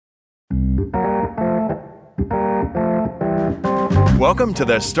Welcome to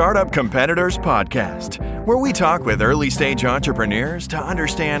the Startup Competitors Podcast, where we talk with early-stage entrepreneurs to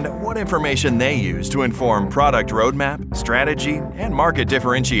understand what information they use to inform product roadmap, strategy, and market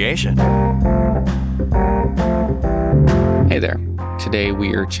differentiation. Hey there. Today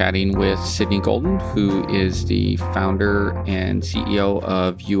we are chatting with Sydney Golden, who is the founder and CEO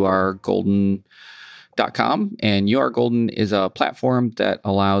of YouAreGolden.com. And You Are Golden is a platform that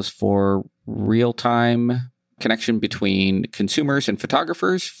allows for real-time connection between consumers and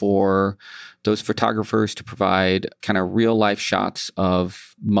photographers, for those photographers to provide kind of real life shots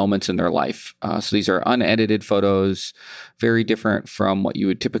of moments in their life. So these are unedited photos, very different from what you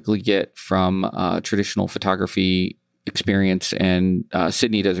would typically get from traditional photography experience. And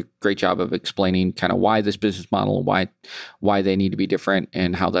Sydney does a great job of explaining kind of why this business model and why they need to be different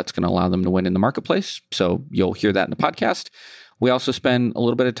and how that's going to allow them to win in the marketplace. So you'll hear that in the podcast. We also spend a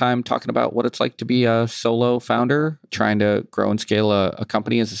little bit of time talking about what it's like to be a solo founder trying to grow and scale a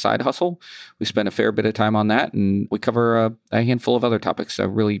company as a side hustle. We spend a fair bit of time on that, and we cover a handful of other topics. I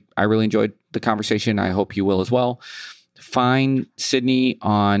really enjoyed the conversation. I hope you will as well. Find Sydney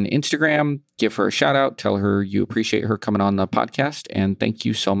on Instagram, give her a shout out, tell her you appreciate her coming on the podcast, and thank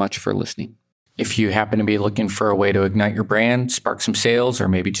you so much for listening. If you happen to be looking for a way to ignite your brand, spark some sales, or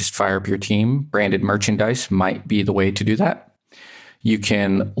maybe just fire up your team, branded merchandise might be the way to do that. You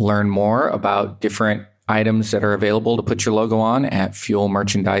can learn more about different items that are available to put your logo on at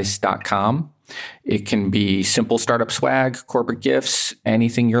fuelmerchandise.com. It can be simple startup swag, corporate gifts,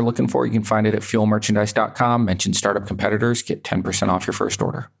 anything you're looking for. You can find it at fuelmerchandise.com. Mention Startup Competitors, get 10% off your first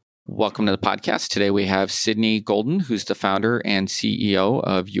order. Welcome to the podcast. Today we have Sydney Golden, who's the founder and CEO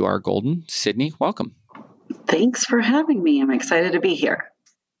of You Are Golden. Sydney, welcome. Thanks for having me. I'm excited to be here.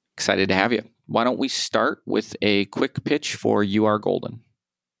 Excited to have you. Why don't we start with a quick pitch for You Are Golden?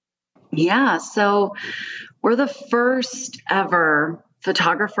 Yeah, so we're the first ever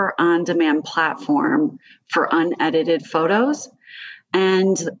photographer on-demand platform for unedited photos.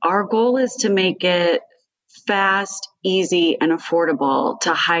 And our goal is to make it fast, easy, and affordable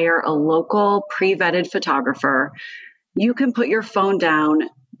to hire a local pre-vetted photographer. You can put your phone down,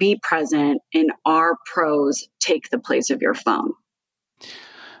 be present, and our pros take the place of your phone.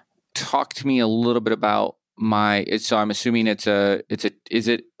 Talk to me a little bit about so I'm assuming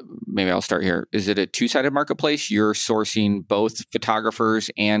maybe I'll start here. Is it a two-sided marketplace? You're sourcing both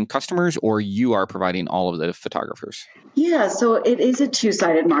photographers and customers, or you are providing all of the photographers? Yeah, so it is a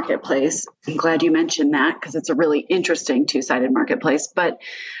two-sided marketplace. I'm glad you mentioned that because it's a really interesting two-sided marketplace. But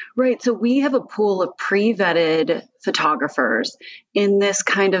right, so we have a pool of pre-vetted photographers in this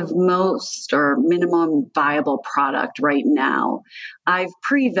kind of most or minimum viable product right now. I've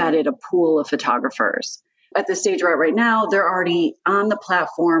pre-vetted a pool of photographers. At the stage we're at right now, they're already on the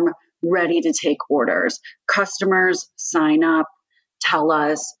platform, ready to take orders. Customers sign up, tell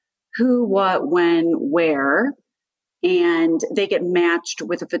us who, what, when, where, and they get matched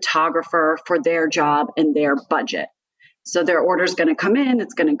with a photographer for their job and their budget. So their order is going to come in,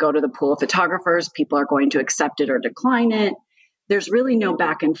 it's going to go to the pool of photographers. People are going to accept it or decline it. There's really no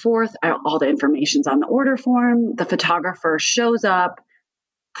back and forth. All the information's on the order form. The photographer shows up,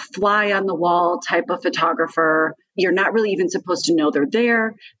 fly on the wall type of photographer. You're not really even supposed to know they're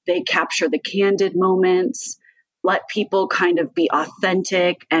there. They capture the candid moments, let people kind of be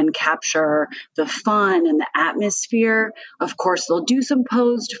authentic and capture the fun and the atmosphere. Of course, they'll do some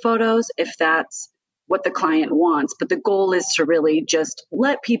posed photos if that's what the client wants. But the goal is to really just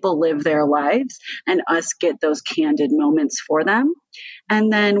let people live their lives and us get those candid moments for them.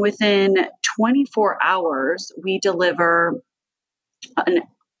 And then within 24 hours, we deliver a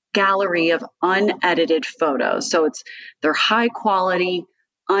gallery of unedited photos. So they're high quality,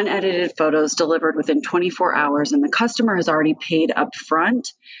 unedited photos delivered within 24 hours, and the customer has already paid up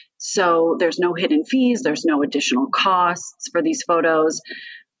front. So there's no hidden fees, there's no additional costs for these photos.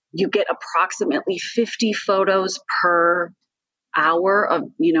 You get approximately 50 photos per hour of,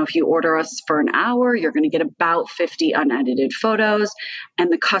 if you order us for an hour, you're going to get about 50 unedited photos,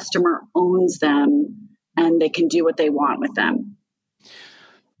 and the customer owns them and they can do what they want with them.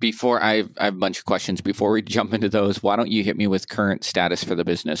 Before I have a bunch of questions. Before we jump into those, why don't you hit me with current status for the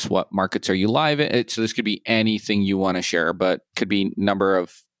business? What markets are you live in? So this could be anything you want to share, but could be number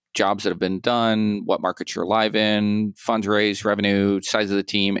of jobs that have been done, what markets you're live in, funds raised, revenue, size of the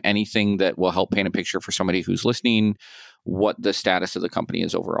team, anything that will help paint a picture for somebody who's listening, what the status of the company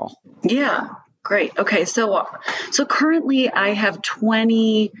is overall. Yeah, great. Okay, so currently I have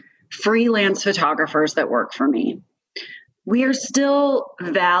 20 freelance photographers that work for me. We are still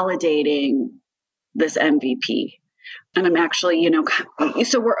validating this MVP. And I'm actually,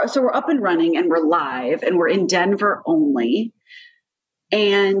 so we're up and running and we're live and we're in Denver only.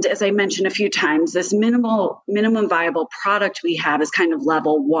 And as I mentioned a few times, this minimum viable product we have is kind of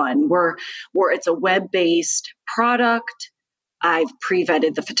level one, where it's a web-based product. I've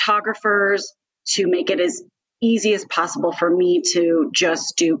pre-vetted the photographers to make it as easy as possible for me to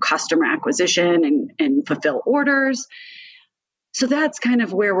just do customer acquisition and fulfill orders. So that's kind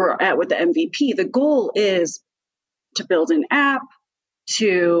of where we're at with the MVP. The goal is to build an app,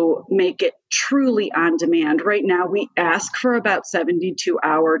 to make it truly on demand. Right now, we ask for about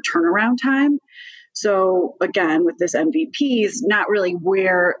 72-hour turnaround time. So again, with this MVP is not really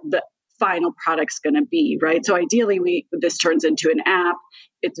where the final product's going to be, right? So ideally, this turns into an app.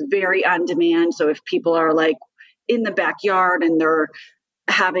 It's very on demand. So if people are like in the backyard and they're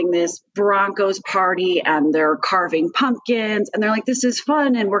having this Broncos party and they're carving pumpkins and they're like, this is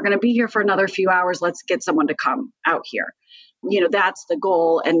fun and we're going to be here for another few hours. Let's get someone to come out here. That's the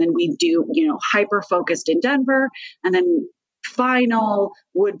goal. And then we do, hyper focused in Denver. And then final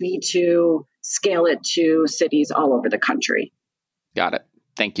would be to scale it to cities all over the country. Got it.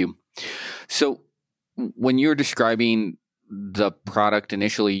 Thank you. So when you're describing the product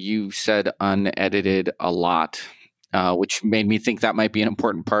initially, you said unedited a lot, which made me think that might be an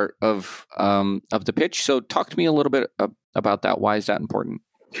important part of the pitch. So talk to me a little bit about that. Why is that important?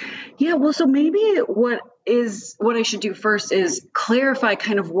 Yeah, well, so maybe what I should do first is clarify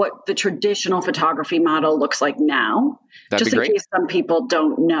kind of what the traditional photography model looks like now. That'd just be great. In case some people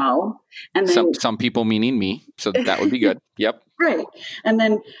don't know. And then some people meaning me. So that would be good. Yep. Great. And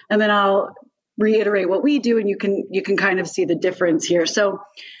then I'll reiterate what we do and you can kind of see the difference here. So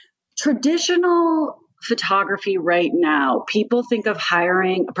traditional photography right now, people think of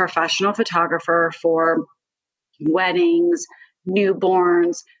hiring a professional photographer for weddings,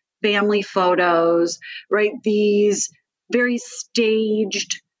 newborns, family photos, right? These very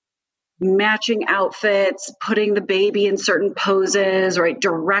staged matching outfits, putting the baby in certain poses, right?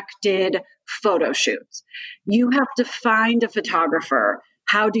 Directed photo shoots. You have to find a photographer.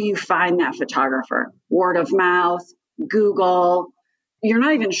 How do you find that photographer? Word of mouth, Google. You're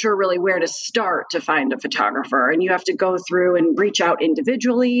not even sure really where to start to find a photographer. And you have to go through and reach out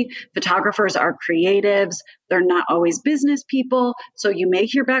individually. Photographers are creatives. They're not always business people. So you may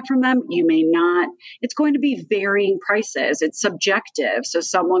hear back from them. You may not. It's going to be varying prices. It's subjective. So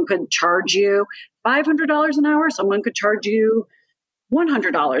someone could charge you $500 an hour. Someone could charge you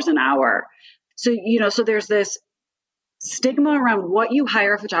 $100 an hour. So, so there's this stigma around what you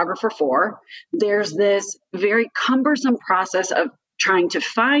hire a photographer for. There's this very cumbersome process of trying to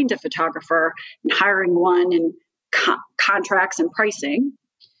find a photographer and hiring one and contracts and pricing.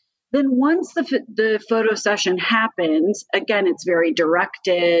 Then once the photo session happens, again, it's very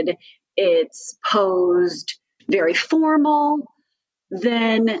directed, it's posed, very formal.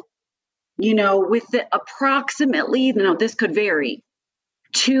 Then, with the approximately, this could vary,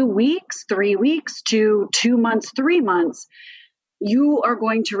 2 weeks, 3 weeks to 2 months, 3 months, you are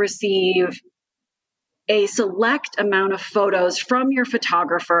going to receive a select amount of photos from your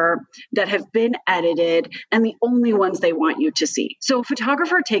photographer that have been edited and the only ones they want you to see. So a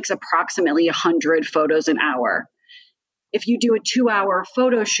photographer takes approximately 100 photos an hour. If you do a 2-hour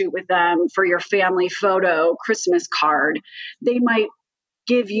photo shoot with them for your family photo Christmas card, they might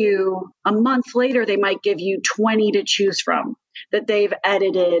give you, a month later, they might give you 20 to choose from that they've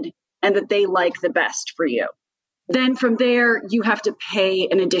edited and that they like the best for you. Then from there, you have to pay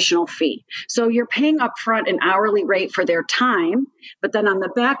an additional fee. So you're paying upfront an hourly rate for their time, but then on the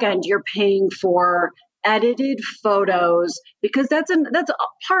back end, you're paying for edited photos because that's a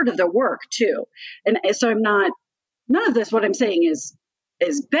part of the work too. And so none of this, what I'm saying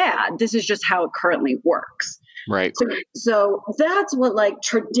is bad. This is just how it currently works. Right. So that's what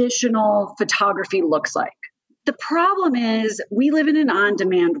traditional photography looks like. The problem is we live in an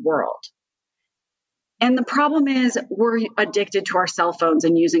on-demand world. And the problem is we're addicted to our cell phones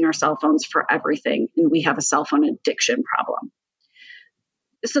and using our cell phones for everything. And we have a cell phone addiction problem.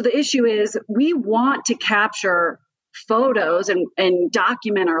 So the issue is we want to capture photos and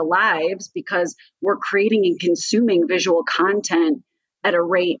document our lives because we're creating and consuming visual content at a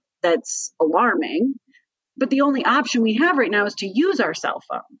rate that's alarming. But the only option we have right now is to use our cell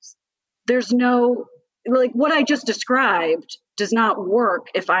phones. There's no, what I just described does not work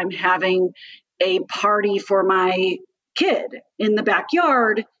if I'm having a party for my kid in the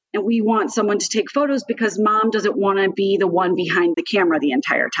backyard and we want someone to take photos because mom doesn't want to be the one behind the camera the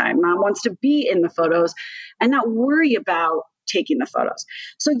entire time. Mom wants to be in the photos and not worry about taking the photos.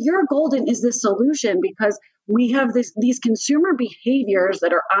 So You're Golden is the solution because we have these consumer behaviors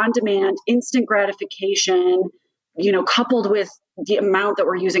that are on demand, instant gratification, coupled with the amount that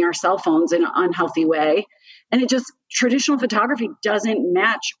we're using our cell phones in an unhealthy way. And traditional photography doesn't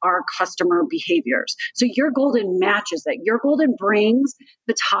match our customer behaviors. So Your Golden matches that. Your Golden brings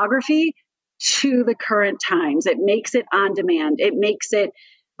photography to the current times. It makes it on demand. It makes it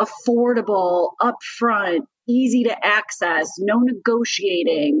affordable, upfront, easy to access, no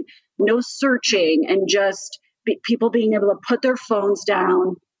negotiating, no searching, and just people being able to put their phones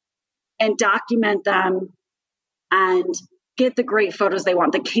down and document them and get the great photos they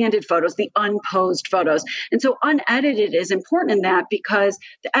want, the candid photos, the unposed photos. And so unedited is important in that because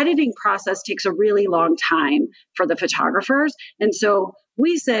the editing process takes a really long time for the photographers. And so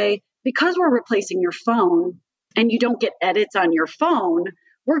we say, because we're replacing your phone and you don't get edits on your phone,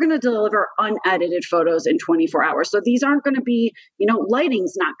 we're going to deliver unedited photos in 24 hours. So these aren't going to be,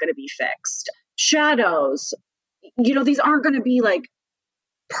 lighting's not going to be fixed. Shadows, these aren't going to be like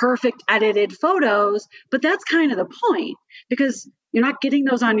perfect edited photos, but that's kind of the point because you're not getting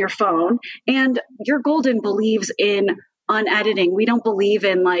those on your phone. And Your Golden believes in unediting. We don't believe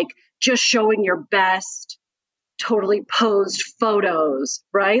in like just showing your best totally posed photos,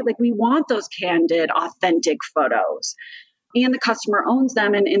 right? Like we want those candid, authentic photos. And the customer owns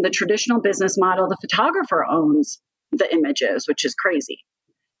them. And in the traditional business model, the photographer owns the images, which is crazy.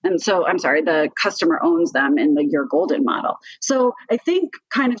 And so, the customer owns them in the Your Golden model. So I think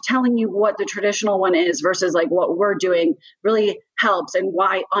kind of telling you what the traditional one is versus like what we're doing really helps, and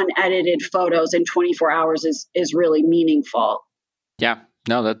why unedited photos in 24 hours is really meaningful. Yeah,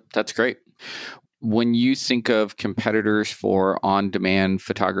 no, that's great. When you think of competitors for on-demand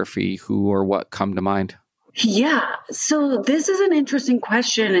photography, who or what come to mind? Yeah, so this is an interesting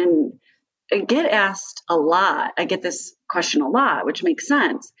question, and I get asked a lot. I get this question a lot, which makes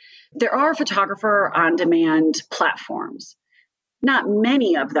sense. There are photographer on-demand platforms. Not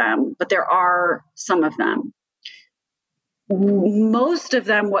many of them, but there are some of them. Most of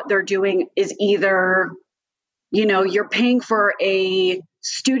them, what they're doing is either, you're paying for a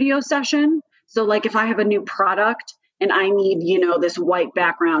studio session. So like if I have a new product and I need, this white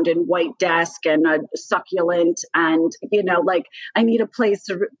background and white desk and a succulent and, like I need a place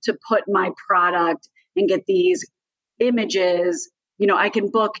to put my product and get these images, I can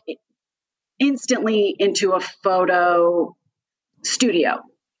book instantly into a photo studio,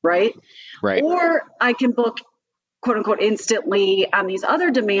 right? Right. Or I can book quote unquote instantly on these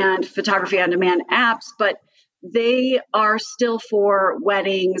other photography on demand apps, but they are still for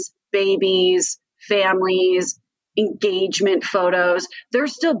weddings, babies, families, engagement photos.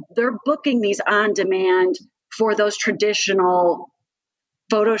 They're booking these on demand for those traditional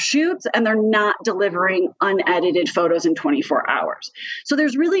photo shoots, and they're not delivering unedited photos in 24 hours. So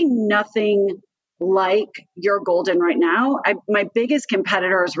there's really nothing like Your Golden right now. My biggest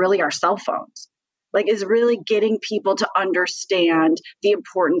competitor is really our cell phones. Is really getting people to understand the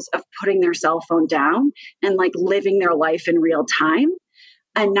importance of putting their cell phone down and living their life in real time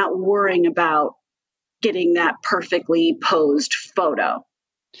and not worrying about getting that perfectly posed photo.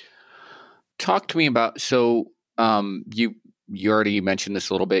 Talk to me about, you already mentioned this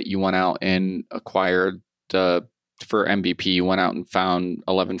a little bit. You went out and acquired for MVP, you went out and found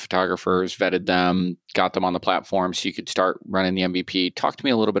 11 photographers, vetted them, got them on the platform so you could start running the MVP. Talk to me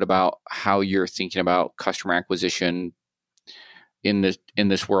a little bit about how you're thinking about customer acquisition in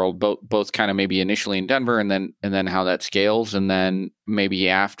this world, both kind of maybe initially in Denver and then how that scales. And then maybe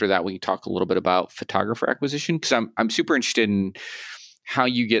after that, we can talk a little bit about photographer acquisition, because I'm super interested in how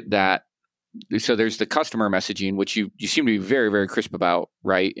you get that. So there's the customer messaging, which you seem to be very, very crisp about,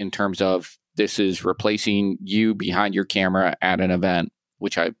 right? In terms of this is replacing you behind your camera at an event,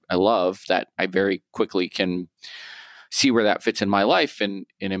 which I love, that I very quickly can see where that fits in my life and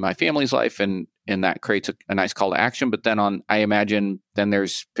in my family's life. And that creates a nice call to action. But then I imagine then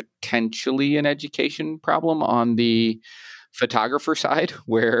there's potentially an education problem on the photographer side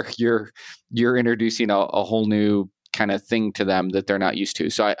where you're introducing a whole new kind of thing to them that they're not used to.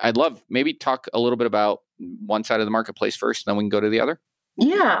 So I'd love maybe talk a little bit about one side of the marketplace first, and then we can go to the other.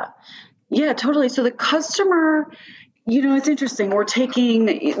 Yeah, totally. So the customer, it's interesting.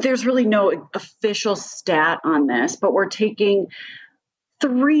 There's really no official stat on this, but we're taking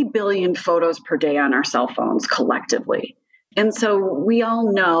 3 billion photos per day on our cell phones collectively. And so we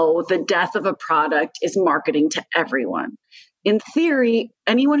all know the death of a product is marketing to everyone. In theory,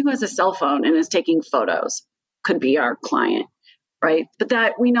 anyone who has a cell phone and is taking photos could be our client, right? But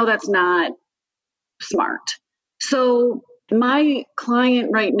that we know that's not smart. So my client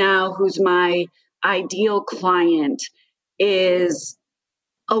right now, who's my ideal client, is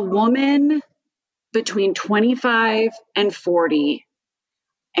a woman between 25 and 40,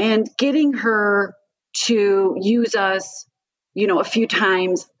 and getting her to use us, a few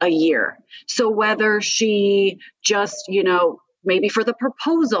times a year. So whether she just, maybe for the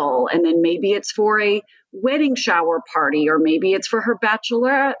proposal, and then maybe it's for a wedding shower party, or maybe it's for her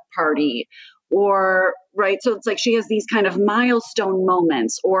bachelorette party, or right. So it's like she has these kind of milestone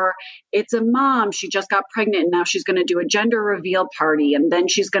moments, or it's a mom, she just got pregnant and now she's going to do a gender reveal party, and then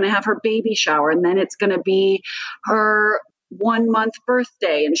she's going to have her baby shower, and then it's going to be her 1 month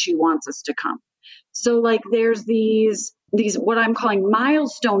birthday and she wants us to come. So like there's these what I'm calling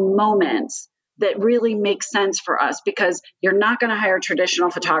milestone moments that really make sense for us, because you're not going to hire a traditional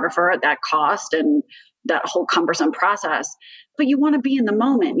photographer at that cost and that whole cumbersome process, but you want to be in the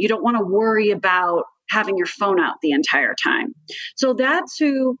moment. You don't want to worry about having your phone out the entire time. So that's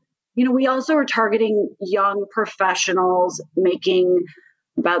who, we also are targeting young professionals making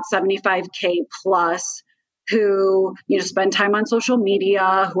about 75K plus, who, spend time on social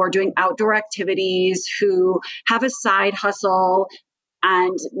media, who are doing outdoor activities, who have a side hustle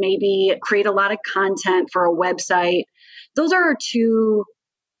and maybe create a lot of content for a website. Those are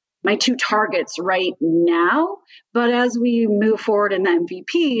my two targets right now. But as we move forward in the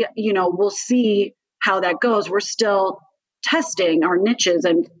MVP, we'll see how that goes. We're still testing our niches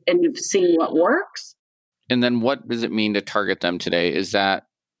and seeing what works. And then what does it mean to target them today? Is that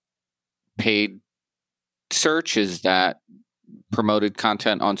paid search? Is that promoted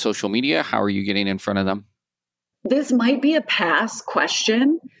content on social media? How are you getting in front of them? This might be a pass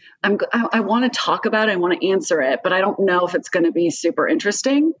question. I want to talk about it. I want to answer it, but I don't know if it's going to be super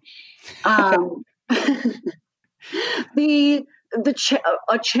interesting. A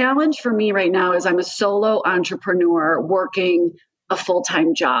challenge for me right now is I'm a solo entrepreneur working a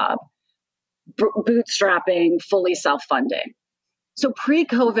full-time job, bootstrapping, fully self-funding. So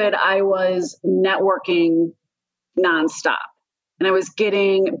pre-COVID, I was networking nonstop. And I was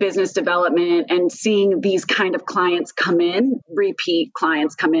getting business development and seeing these kind of clients come in, repeat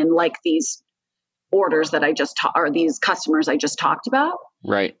clients come in, like these orders that or these customers I just talked about.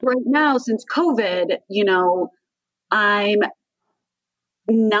 Right. Right now, since COVID, I'm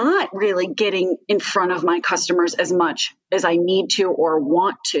not really getting in front of my customers as much as I need to or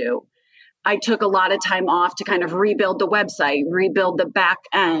want to. I took a lot of time off to kind of rebuild the website, rebuild the back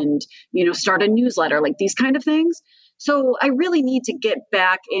end, start a newsletter, like these kind of things. So I really need to get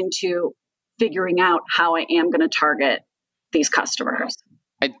back into figuring out how I am going to target these customers.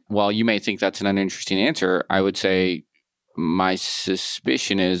 While you may think that's an uninteresting answer, I would say my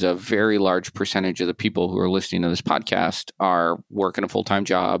suspicion is a very large percentage of the people who are listening to this podcast are working a full-time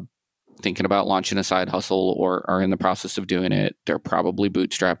job, thinking about launching a side hustle, or are in the process of doing it. They're probably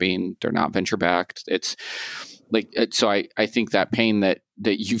bootstrapping. They're not venture backed. It's like, so I think that pain that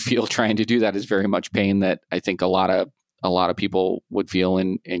you feel trying to do that is very much pain that I think a lot of people would feel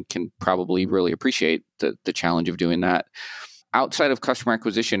and can probably really appreciate the challenge of doing that. Outside of customer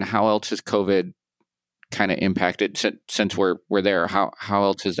acquisition, how else has COVID kind of impacted, since we're there? How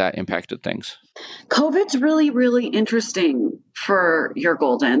else has that impacted things? COVID's really, really interesting for Your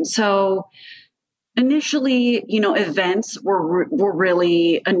Golden. So initially, events were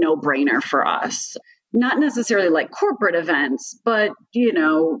really a no-brainer for us. Not necessarily like corporate events, but,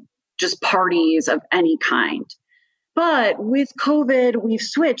 just parties of any kind. But with COVID, we've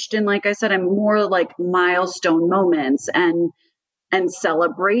switched. And like I said, I'm more like milestone moments and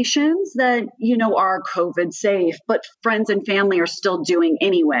celebrations that, are COVID safe, but friends and family are still doing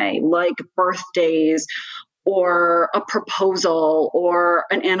anyway, like birthdays or a proposal or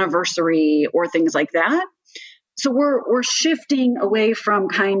an anniversary or things like that. So we're shifting away from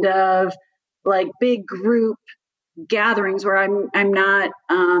kind of like big group gatherings where I'm not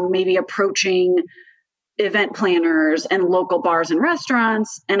maybe approaching event planners and local bars and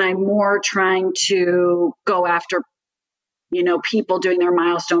restaurants, and I'm more trying to go after people doing their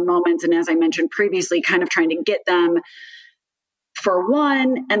milestone moments. And as I mentioned previously, kind of trying to get them for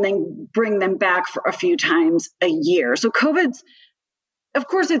one and then bring them back for a few times a year. So COVID's, of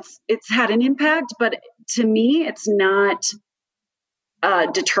course, it's had an impact, but to me, it's not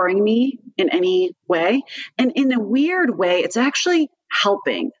deterring me in any way. And in a weird way, it's actually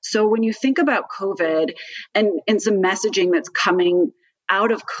helping. So when you think about COVID and some messaging that's coming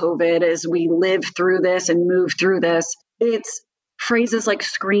out of COVID as we live through this and move through this, it's phrases like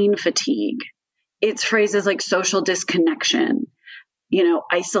screen fatigue. It's phrases like social disconnection,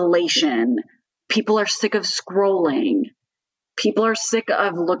 isolation. People are sick of scrolling. People are sick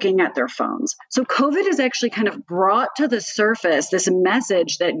of looking at their phones. So COVID has actually kind of brought to the surface this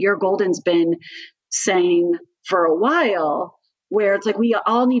message that Your Golden's been saying for a while, where it's like we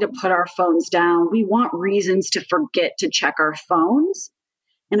all need to put our phones down. We want reasons to forget to check our phones.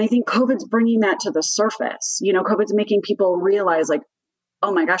 And I think COVID's bringing that to the surface. COVID's making people realize like,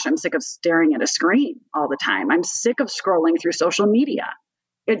 oh my gosh, I'm sick of staring at a screen all the time. I'm sick of scrolling through social media.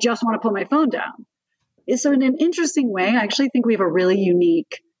 I just want to put my phone down. So in an interesting way, I actually think we have a really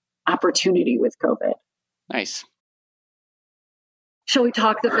unique opportunity with COVID. Nice. Shall we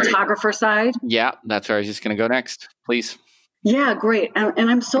talk the photographer side? Yeah, that's where I was just going to go next. Please. Yeah, great. And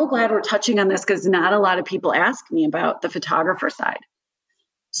I'm so glad we're touching on this because not a lot of people ask me about the photographer side.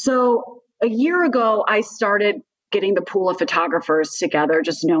 So a year ago, I started getting the pool of photographers together,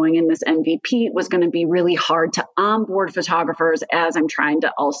 just knowing in this MVP it was going to be really hard to onboard photographers as I'm trying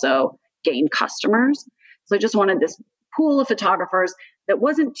to also gain customers. So I just wanted this pool of photographers that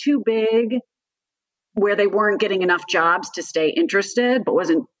wasn't too big, where they weren't getting enough jobs to stay interested, but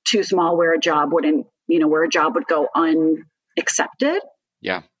wasn't too small where a job wouldn't, where a job would go unaccepted.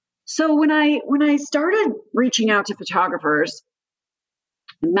 Yeah. So when I started reaching out to photographers,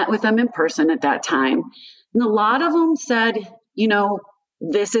 I met with them in person at that time, and a lot of them said,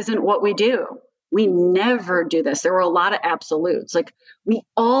 this isn't what we do. We never do this. There were a lot of absolutes. Like, we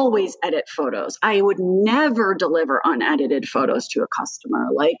always edit photos. I would never deliver unedited photos to a customer.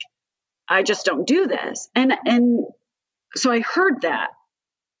 Like, I just don't do this. And so I heard that.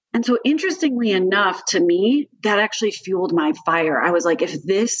 And so interestingly enough, to me, that actually fueled my fire. I was like,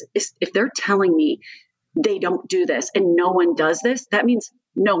 if they're telling me they don't do this and no one does this, that means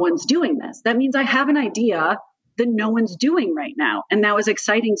no one's doing this. That means I have an idea that no one's doing right now. And that was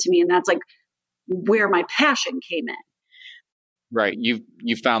exciting to me. And that's like where my passion came in. Right. You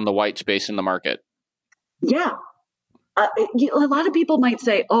found the white space in the market. Yeah. A lot of people might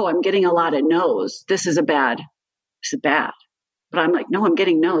say, oh, I'm getting a lot of no's. This is bad. But I'm like, no, I'm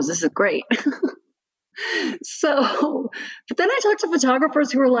getting no's. This is great. But then I talked to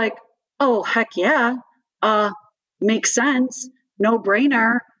photographers who were like, oh, heck yeah. Makes sense. No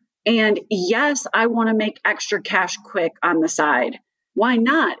brainer. And yes, I want to make extra cash quick on the side. Why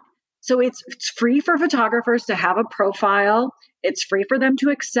not? So it's free for photographers to have a profile. It's free for them to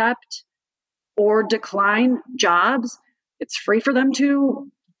accept or decline jobs. It's free for them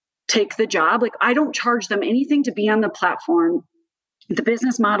to take the job. Like, I don't charge them anything to be on the platform. The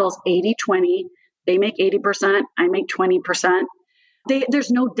business model is 80-20. They make 80%. I make 20%. There's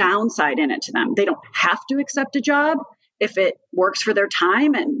no downside in it to them. They don't have to accept a job. If it works for their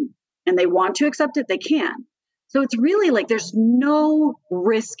time and they want to accept it, they can. So it's really like there's no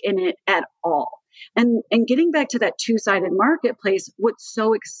risk in it at all. And getting back to that two-sided marketplace, what's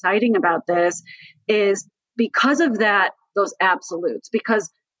so exciting about this is because of that, those absolutes, because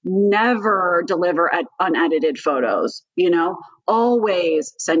never deliver unedited photos,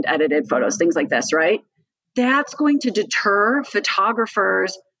 always send edited photos, things like this, right? That's going to deter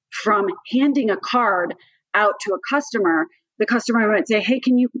photographers from handing a card out to a customer. The customer might say, hey,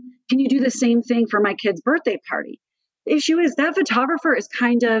 can you do the same thing for my kid's birthday party? The issue is that photographer is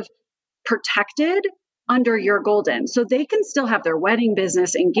kind of protected under Your Golden. So they can still have their wedding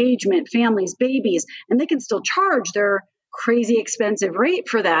business, engagement, families, babies, and they can still charge their crazy expensive rate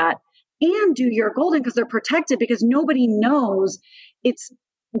for that and do Your Golden because they're protected, because nobody knows it's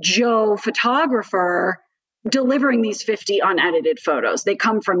Joe photographer delivering these 50 unedited photos. They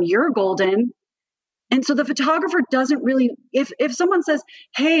come from Your Golden. And so the photographer doesn't really, if someone says,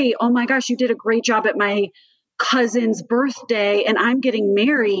 hey, oh my gosh, you did a great job at my cousin's birthday and I'm getting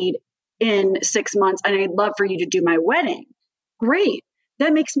married in 6 months and I'd love for you to do my wedding. Great.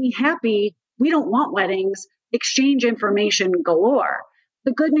 That makes me happy. We don't want weddings. Exchange information galore.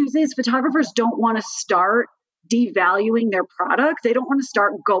 The good news is photographers don't want to start devaluing their product. They don't want to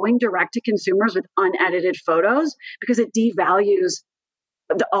start going direct to consumers with unedited photos because it devalues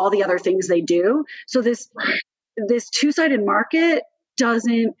all the other things they do. So this two-sided market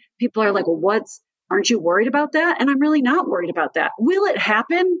people are like, well, aren't you worried about that? And I'm really not worried about that. Will it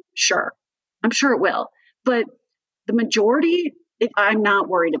happen? Sure. I'm sure it will. But the majority, I'm not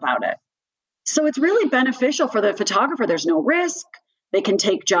worried about it. So it's really beneficial for the photographer. There's no risk. They can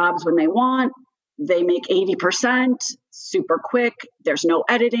take jobs when they want. They make 80% super quick. There's no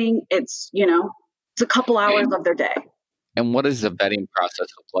editing. It's a couple hours of their day. And what does the vetting process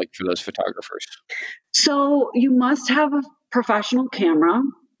look like for those photographers? So you must have a professional camera.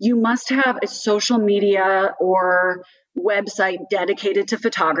 You must have a social media or website dedicated to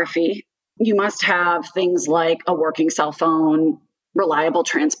photography. You must have things like a working cell phone, reliable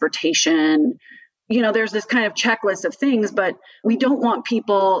transportation. There's this kind of checklist of things, but we don't want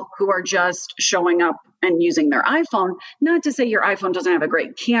people who are just showing up and using their iPhone. Not to say your iPhone doesn't have a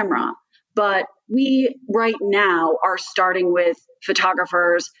great camera, but we right now are starting with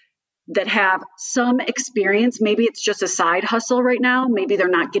photographers that have some experience. Maybe it's just a side hustle right now. Maybe they're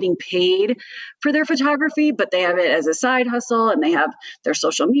not getting paid for their photography, but they have it as a side hustle and they have their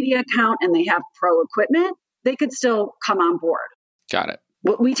social media account and they have pro equipment. They could still come on board. Got it.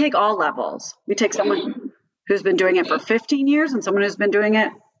 We take all levels. We take someone who's been doing it for 15 years and someone who's been doing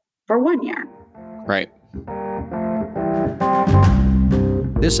it for 1 year. Right.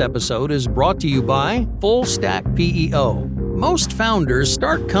 This episode is brought to you by Full Stack PEO. Most founders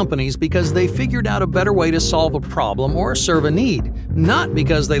start companies because they figured out a better way to solve a problem or serve a need, not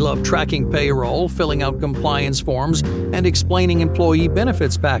because they love tracking payroll, filling out compliance forms, and explaining employee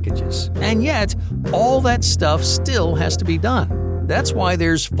benefits packages. And yet, all that stuff still has to be done. That's why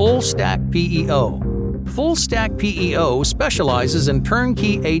there's Full Stack PEO. Full Stack PEO specializes in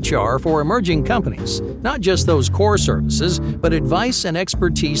turnkey HR for emerging companies, not just those core services, but advice and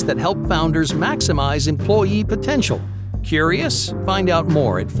expertise that help founders maximize employee potential. Curious? Find out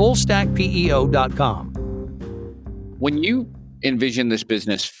more at fullstackpeo.com. When you envision this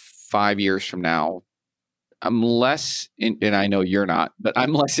business 5 years from now, I'm less, and I know you're not, but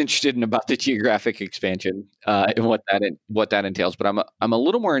I'm less interested in about the geographic expansion and what that entails. But I'm a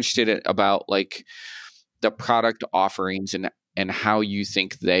little more interested about like the product offerings and how you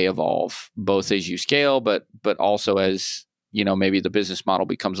think they evolve, both as you scale, but also as, you know, maybe the business model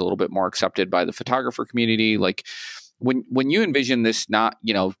becomes a little bit more accepted by the photographer community. Like when you envision this, not,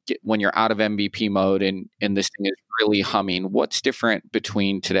 you know, when you're out of MVP mode and this thing is really humming, what's different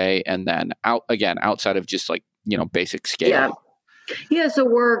between today and then outside of just like, you know, basic scale? Yeah. So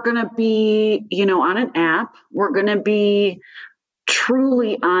we're going to be, you know, on an app. We're going to be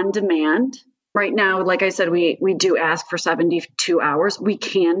truly on demand. Right now, like I said, we do ask for 72 hours. We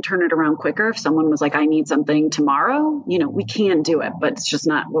can turn it around quicker. If someone was like, I need something tomorrow, you know, we can do it, but it's just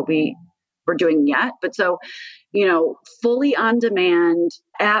not what we're doing yet. But so, you know, fully on demand,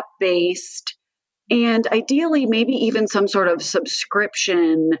 app based, and ideally maybe even some sort of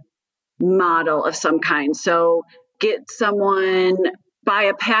subscription model of some kind. So get someone, buy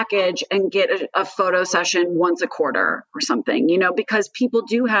a package and get a photo session once a quarter or something, you know, because people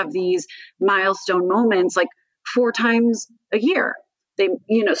do have these milestone moments like 4 times a year. They,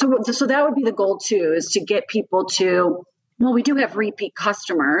 you know, so that would be the goal too, is to get people to, well, we do have repeat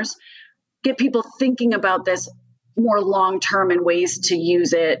customers, get people thinking about this more long-term and ways to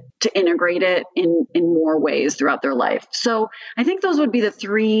use it, to integrate it in more ways throughout their life. So I think those would be the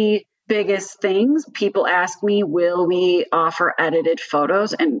 3 biggest things. People ask me, will we offer edited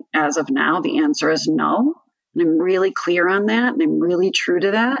photos? And as of now, the answer is no. And I'm really clear on that. And I'm really true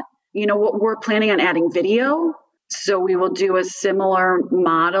to that. You know, what we're planning on adding video. So we will do a similar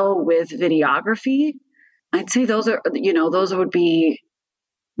model with videography. I'd say those would be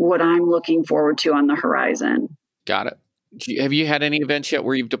what I'm looking forward to on the horizon. Got it. Have you had any events yet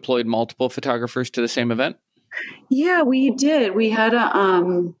where you've deployed multiple photographers to the same event? Yeah, we did. We had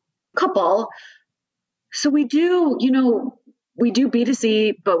a couple. So we do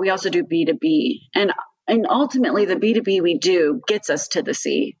B2C, but we also do B2B. And ultimately the B2B we do gets us to the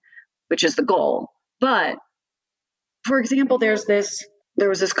C, which is the goal. But for example, there was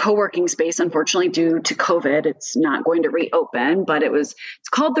this co-working space, unfortunately, due to COVID. It's not going to reopen, but it's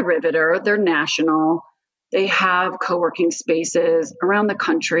called The Riveter. They're national. They have co-working spaces around the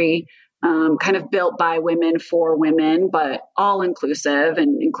country, kind of built by women for women, but all inclusive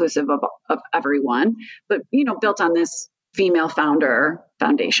and inclusive of everyone, but, you know, built on this female founder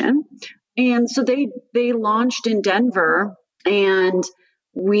foundation. And so they launched in Denver, and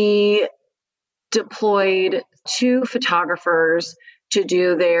we deployed 2 photographers to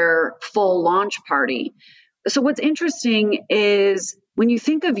do their full launch party. So what's interesting is when you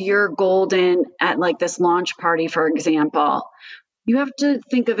think of your golden at like this launch party, for example, you have to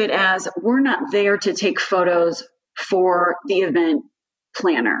think of it as we're not there to take photos for the event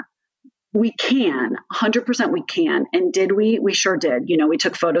planner. We can, 100% we can. And did we? We sure did. You know, we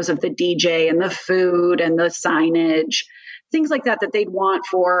took photos of the DJ and the food and the signage, things like that they'd want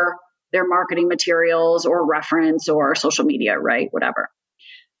for their marketing materials or reference or social media, right? Whatever.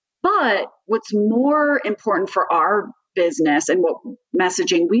 But what's more important for our business and what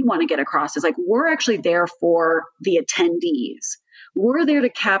messaging we want to get across is like, we're actually there for the attendees. We're there to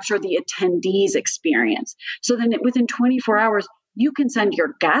capture the attendees' experience. So then within 24 hours, you can send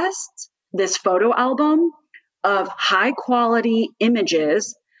your guests this photo album of high quality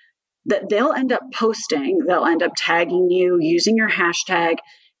images that they'll end up posting. They'll end up tagging you using your hashtag,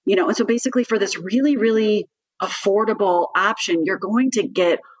 you know, and so basically for this really, really affordable option, you're going to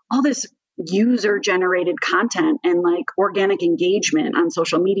get all this user generated content and like organic engagement on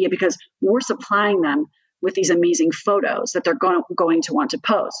social media because we're supplying them with these amazing photos that they're going to want to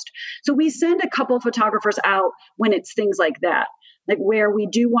post. So we send a couple of photographers out when it's things like that, like where we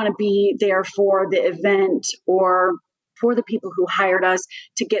do want to be there for the event or for the people who hired us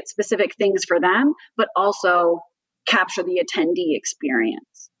to get specific things for them, but also capture the attendee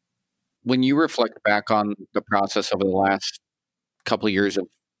experience. When you reflect back on the process over the last couple of years of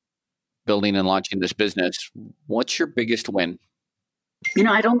building and launching this business, what's your biggest win?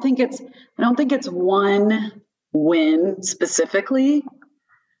 I don't think it's one win specifically.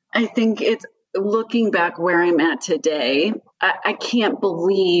 I think it's looking back where I'm at today. I can't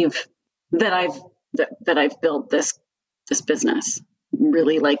believe that I've built this business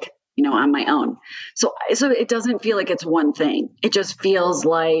really on my own. So it doesn't feel like it's one thing. It just feels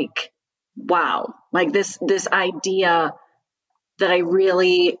like, wow, like this idea that I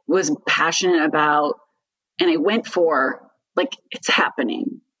really was passionate about and I went for, like, it's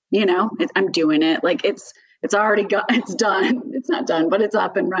happening, I'm doing it. Like it's already it's done. It's not done, but it's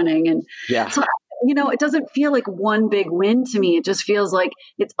up and running. And so, it doesn't feel like one big win to me. It just feels like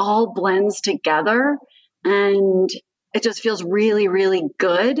it's all blends together, and it just feels really, really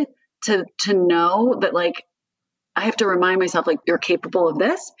good to know that, like, I have to remind myself, like, you're capable of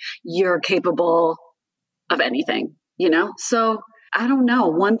this, you're capable of anything, So I don't know.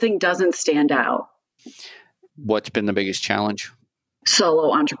 One thing doesn't stand out. What's been the biggest challenge?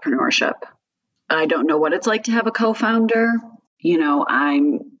 Solo entrepreneurship. I don't know what it's like to have a co-founder.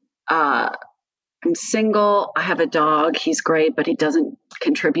 I'm single. I have a dog. He's great, but he doesn't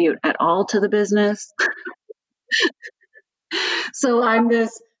contribute at all to the business. So I'm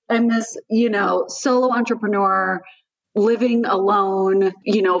this, solo entrepreneur living alone,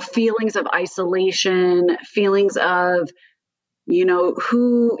 feelings of isolation, feelings of,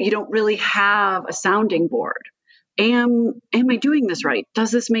 who you don't really have a sounding board. Am I doing this right?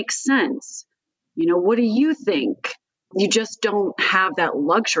 Does this make sense? What do you think? You just don't have that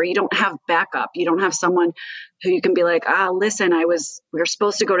luxury. You don't have backup. You don't have someone who you can be like, listen, we were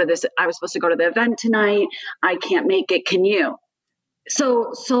supposed to go to this. I was supposed to go to the event tonight. I can't make it. Can you? So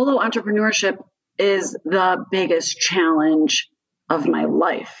solo entrepreneurship is the biggest challenge of my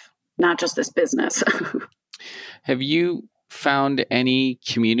life, not just this business. Have you found any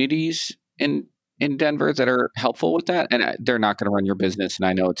communities in Denver that are helpful with that? And they're not going to run your business. And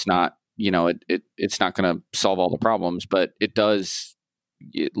I know it's not, it's not going to solve all the problems, but it does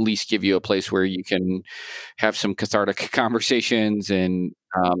at least give you a place where you can have some cathartic conversations and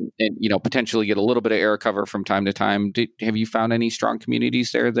potentially get a little bit of air cover from time to time. Have you found any strong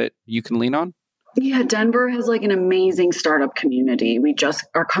communities there that you can lean on? Yeah, Denver has like an amazing startup community. We just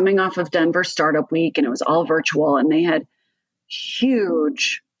are coming off of Denver Startup Week, and it was all virtual, and they had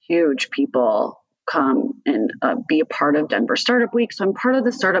huge people come and be a part of Denver Startup Week. So I'm part of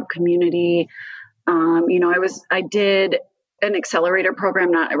the startup community. I did an accelerator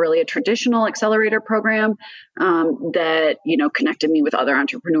program, not really a traditional accelerator program, that, connected me with other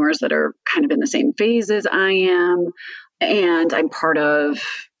entrepreneurs that are kind of in the same phase as I am. And I'm part of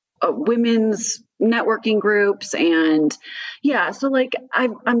women's networking groups. And so like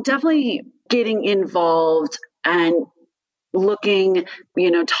I'm definitely getting involved and looking,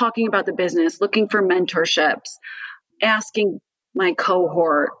 talking about the business, looking for mentorships, asking my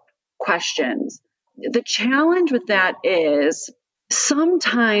cohort questions. The challenge with that is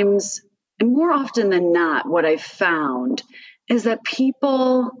sometimes, and more often than not, what I've found is that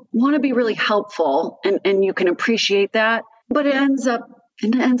people want to be really helpful, and you can appreciate that, but it ends up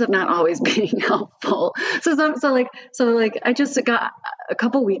not always being helpful. So I just got a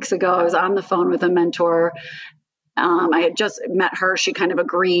couple weeks ago, I was on the phone with a mentor. I had just met her. She kind of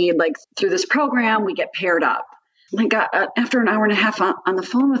agreed, like, through this program, we get paired up. After an hour and a half on the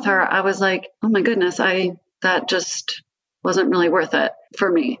phone with her, I was like, oh my goodness, that just wasn't really worth it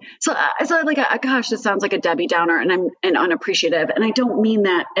for me. So like, gosh, this sounds like a Debbie Downer, and I'm unappreciative. And I don't mean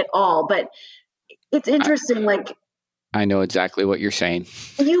that at all, but it's interesting. I know exactly what you're saying.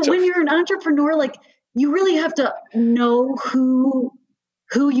 When you're an entrepreneur, like, you really have to know who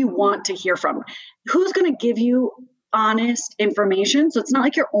you want to hear from, who's going to give you honest information. So it's not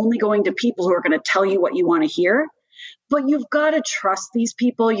like you're only going to people who are going to tell you what you want to hear, but you've got to trust these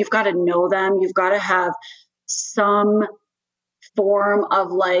people. You've got to know them. You've got to have some form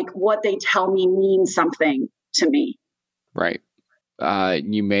of, like, what they tell me means something to me. Right.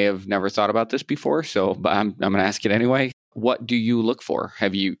 You may have never thought about this before, but I'm going to ask it anyway. What do you look for?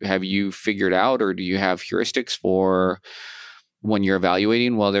 Have you figured out, or do you have heuristics for when you're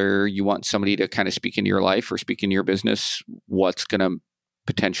evaluating whether you want somebody to kind of speak into your life or speak into your business, what's going to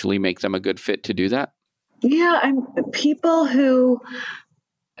potentially make them a good fit to do that? Yeah, people who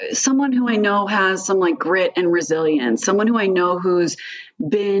someone who I know has some like grit and resilience, someone who I know who's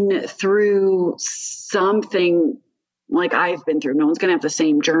been through something like I've been through. No one's going to have the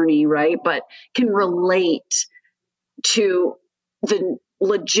same journey, right? But can relate to the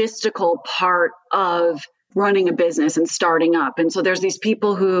logistical part of running a business and starting up. And so there's these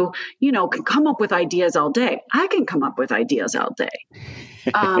people who, can come up with ideas all day. I can come up with ideas all day.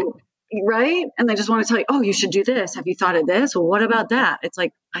 Right? And they just want to tell you, oh, you should do this. Have you thought of this? Well, what about that? It's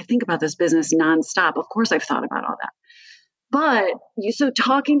like, I think about this business nonstop. Of course I've thought about all that. But so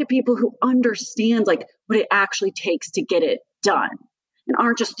talking to people who understand like what it actually takes to get it done and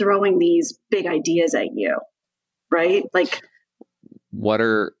aren't just throwing these big ideas at you, right? Like, what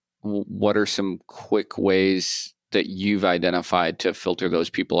are some quick ways that you've identified to filter those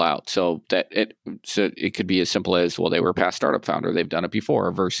people out? So it could be as simple as, well, they were a past startup founder, they've done it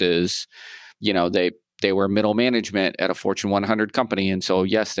before, versus, they were middle management at a Fortune 100 company. And so,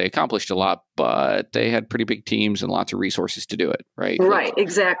 yes, they accomplished a lot, but they had pretty big teams and lots of resources to do it. Right. Right.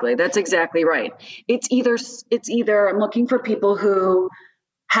 Exactly. That's exactly right. It's either I'm looking for people who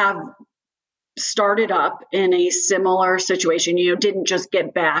have started up in a similar situation, didn't just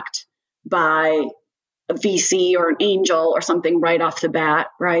get backed by a VC or an angel or something right off the bat,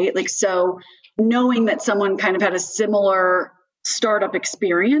 right? Like, so knowing that someone kind of had a similar startup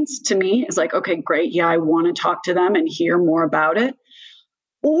experience to me is like, okay, great. Yeah, I want to talk to them and hear more about it.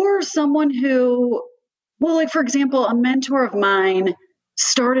 Or someone who, well, like, for example, a mentor of mine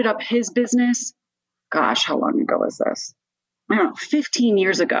started up his business. Gosh, how long ago was this? I don't know, 15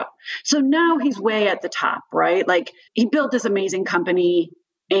 years ago. So now he's way at the top, right? Like, he built this amazing company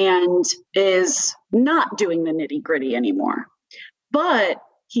and is not doing the nitty gritty anymore. But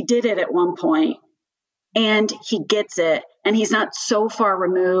he did it at one point and he gets it, and he's not so far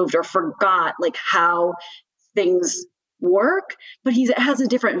removed or forgot like how things work, but he has a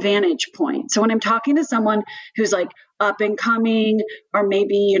different vantage point. So when I'm talking to someone who's like up and coming, or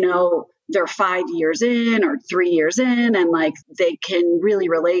maybe, they're 5 years in or 3 years in, and like they can really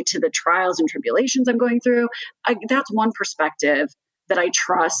relate to the trials and tribulations I'm going through, that's one perspective that I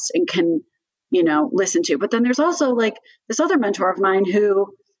trust and can, listen to. But then there's also like this other mentor of mine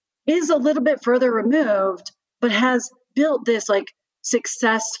who is a little bit further removed, but has built this like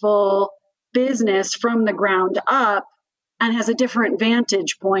successful business from the ground up and has a different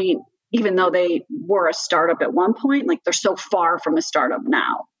vantage point, even though they were a startup at one point. Like, they're so far from a startup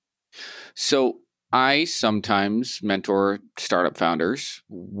now. So I sometimes mentor startup founders.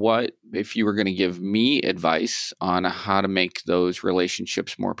 What if you were going to give me advice on how to make those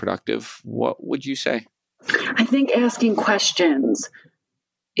relationships more productive? What would you say? I think asking questions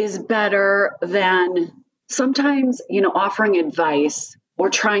is better than sometimes, offering advice or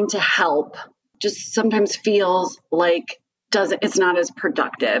trying to help just sometimes feels like it's not as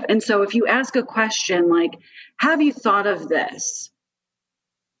productive. And so if you ask a question like, have you thought of this?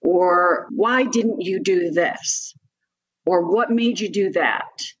 Or why didn't you do this? Or what made you do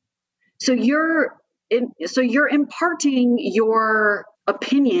that? So you're imparting your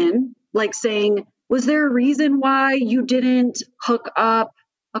opinion, like saying, was there a reason why you didn't hook up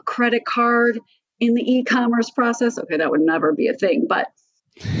a credit card in the e-commerce process? Okay, that would never be a thing. But,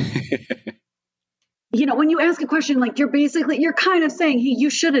 when you ask a question, like you're kind of saying, hey,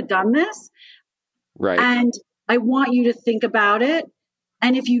 you should have done this. Right. And I want you to think about it.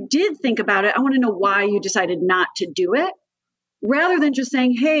 And if you did think about it, I want to know why you decided not to do it, rather than just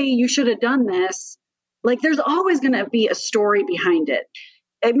saying, hey, you should have done this. Like, there's always going to be a story behind it.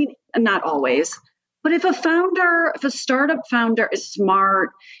 I mean, not always, but if a startup founder is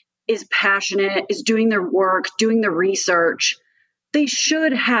smart, is passionate, is doing their work, doing the research, they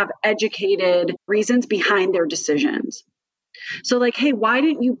should have educated reasons behind their decisions. So like, hey, why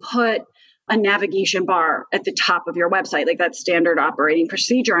didn't you put a navigation bar at the top of your website? Like, that's standard operating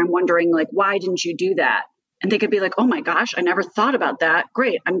procedure. I'm wondering, like, why didn't you do that? And they could be like, oh my gosh, I never thought about that.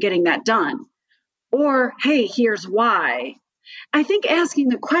 Great, I'm getting that done. Or, hey, here's why. I think asking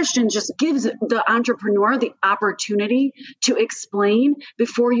the question just gives the entrepreneur the opportunity to explain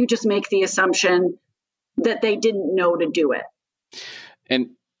before you just make the assumption that they didn't know to do it.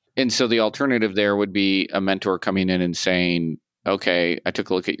 And so the alternative there would be a mentor coming in and saying, okay, I took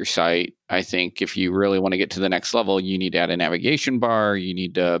a look at your site. I think if you really want to get to the next level, you need to add a navigation bar. You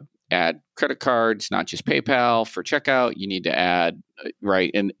need to add credit cards, not just PayPal for checkout. You need to add, right?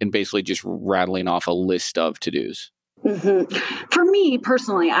 And basically just rattling off a list of to-dos. Mm-hmm. For me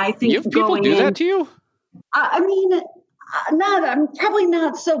personally, I think people do that to you? I mean, I'm probably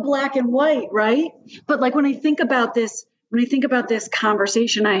not so black and white, right? But like when I think about this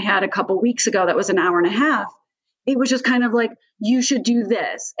conversation I had a couple weeks ago, that was an hour and a half, it was just kind of like, you should do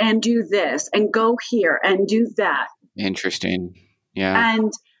this and go here and do that. Interesting. Yeah.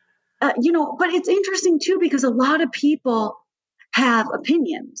 And, but it's interesting too, because a lot of people have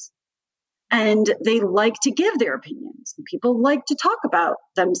opinions and they like to give their opinions. People like to talk about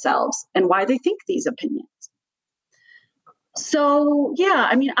themselves and why they think these opinions. So,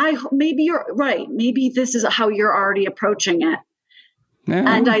 maybe you're right. Maybe this is how you're already approaching it.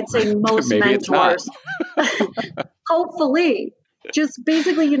 Yeah. And I'd say most mentors, hopefully, just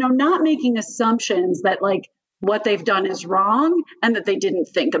basically, not making assumptions that like what they've done is wrong and that they didn't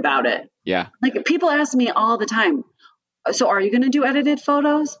think about it. Yeah. Like people ask me all the time, so are you going to do edited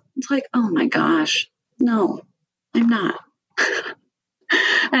photos? It's like, oh my gosh, no, I'm not.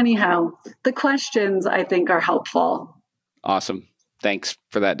 Anyhow, the questions I think are helpful. Awesome. Thanks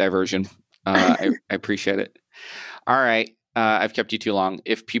for that diversion. I appreciate it. All right. I've kept you too long.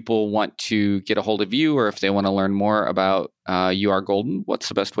 If people want to get a hold of you or if they want to learn more about You Are Golden, what's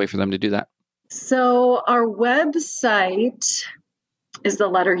the best way for them to do that? So our website is the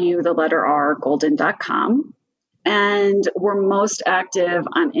letter U, the letter R, golden.com. And we're most active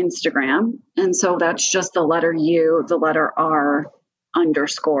on Instagram. And so that's just the letter U, the letter R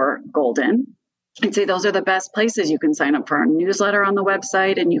 _golden. I'd say those are the best places. You can sign up for our newsletter on the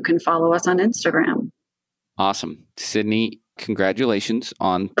website and you can follow us on Instagram. Awesome. Sydney, congratulations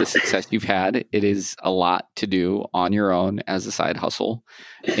on the success you've had. It is a lot to do on your own as a side hustle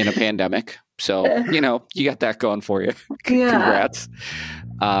in a pandemic. So, you got that going for you. Congrats.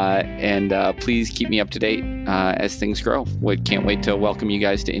 And please keep me up to date as things grow. Can't wait to welcome you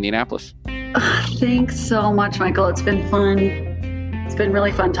guys to Indianapolis. Thanks so much, Michael. It's been fun. It's been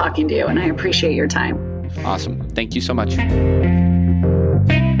really fun talking to you, and I appreciate your time. Awesome. Thank you so much.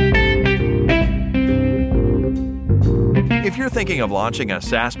 If you're thinking of launching a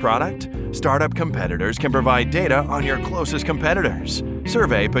SaaS product, Startup Competitors can provide data on your closest competitors,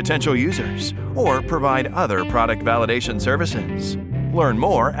 survey potential users, or provide other product validation services. Learn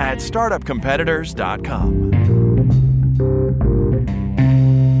more at startupcompetitors.com.